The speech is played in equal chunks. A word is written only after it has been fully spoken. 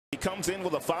He comes in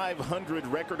with a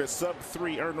 .500 record, a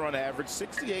sub-3 earned run average,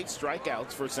 68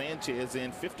 strikeouts for Sanchez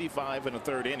in 55 and a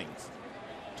third innings.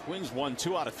 Twins won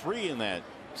 2 out of 3 in that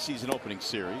season opening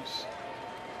series.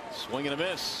 Swing and a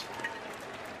miss.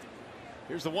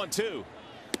 Here's the 1-2.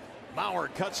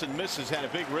 Mauer cuts and misses, had a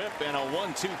big rip and a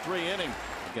 1-2-3 inning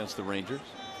against the Rangers.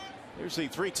 Here's the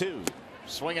 3-2.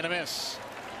 Swing and a miss.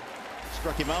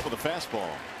 Struck him out with a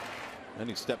fastball. Then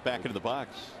he stepped back into the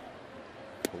box.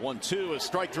 The 1-2, a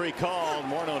strike 3 call.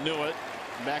 Morneau knew it.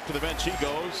 Back to the bench he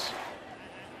goes.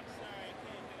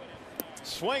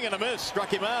 Swing and a miss.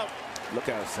 Struck him out. Look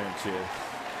out, Sanchez.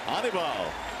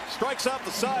 Anibal strikes out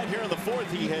the side here in the 4th.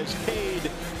 He has paid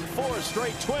 4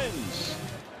 straight Twins.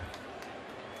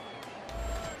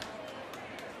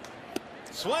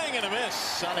 Swing and a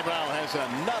miss. Anibal has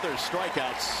another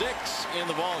strikeout, 6 in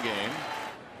the ball game.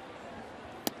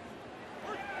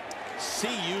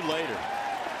 See you later.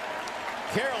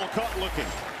 Carroll caught looking.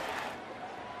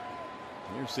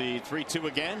 Here's the 3-2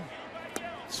 again.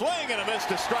 Swing and a miss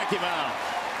to strike him out.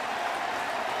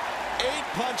 8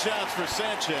 punch outs for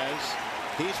Sanchez.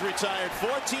 He's retired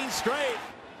 14 straight.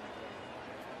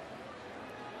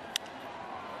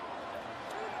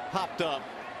 Popped up.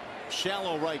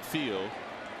 Shallow right field.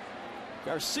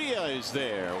 Garcia is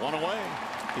there. 1 away.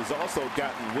 He's also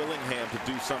gotten Willingham to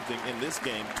do something in this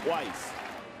game twice.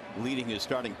 Leading his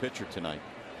starting pitcher tonight.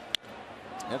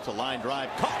 That's a line drive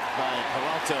caught by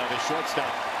Peralta, the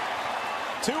shortstop.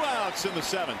 2 outs in the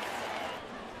 7th.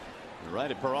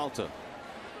 Right at Peralta.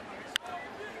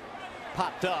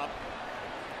 Popped up.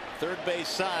 Third base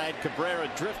side.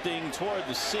 Cabrera drifting toward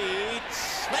the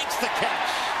seats. Makes the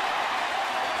catch.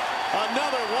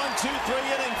 Another 1-2-3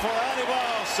 inning for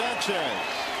Anibal Sanchez.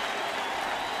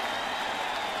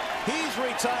 He's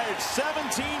retired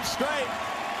 17 straight.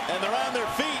 And they're on their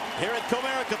feet here at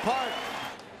Comerica Park.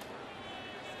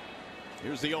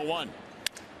 Here's the 0-1.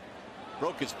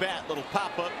 Broke his bat. Little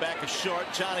pop-up back is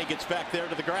short. Johnny gets back there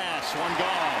to the grass. 1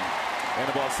 gone.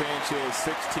 Anibal Sanchez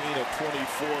 16 of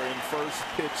 24 in first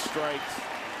pitch strikes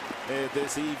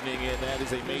this evening, and that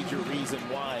is a major reason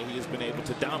why he has been able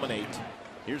to dominate.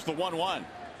 Here's the 1-1.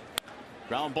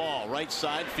 Ground ball right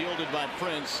side fielded by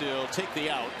Prince. He'll take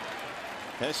the out.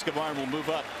 Escobar will move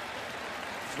up.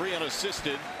 3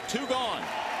 unassisted. 2 gone.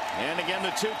 And again the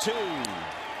 2-2.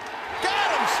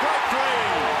 Got him. Strike 3.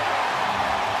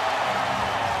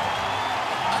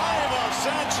 Anibal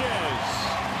Sanchez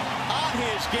on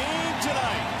his game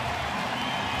tonight.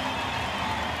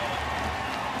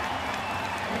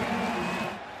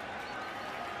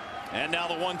 And now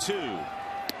the 1-2.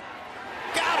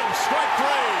 Got him. Strike 3.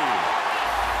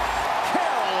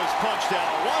 Carroll is punched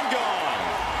out. 1 gone.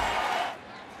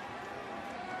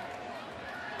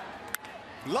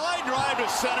 Line drive to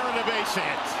center and a base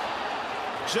hit.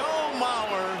 Joe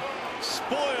Mauer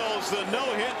spoils the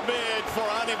no-hit bid for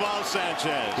Anibal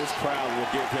Sanchez. This crowd will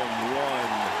give him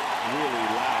one really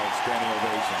loud standing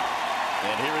ovation.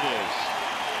 And here it is.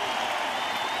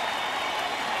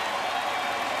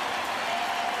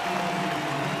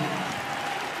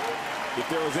 If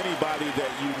there was anybody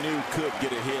that you knew could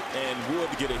get a hit and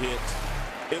would get a hit,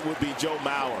 it would be Joe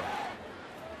Mauer.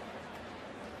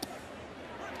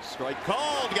 Strike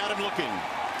called. Got him looking.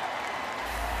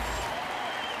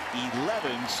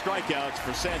 11 strikeouts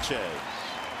for Sanchez.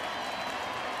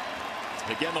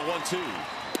 Again the 1-2.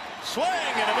 Swing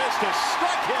and a miss to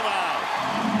strike him out.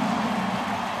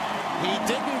 He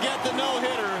didn't get the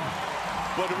no-hitter,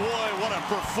 but boy, what a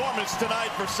performance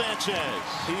tonight for Sanchez.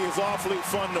 He is awfully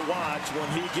fun to watch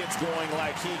when he gets going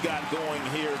like he got going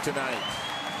here tonight.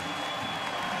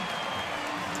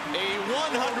 A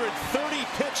 130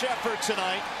 pitch effort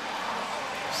tonight.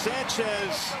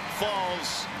 Sanchez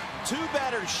falls 2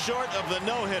 batters short of the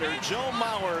no-hitter. Joe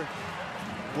Mauer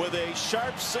with a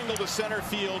sharp single to center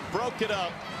field broke it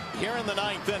up here in the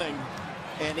 9th inning.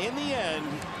 And in the end,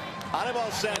 Anibal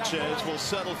Sanchez will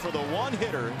settle for the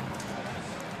 1-hitter.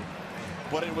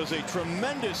 But it was a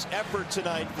tremendous effort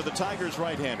tonight for the Tigers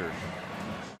right-hander.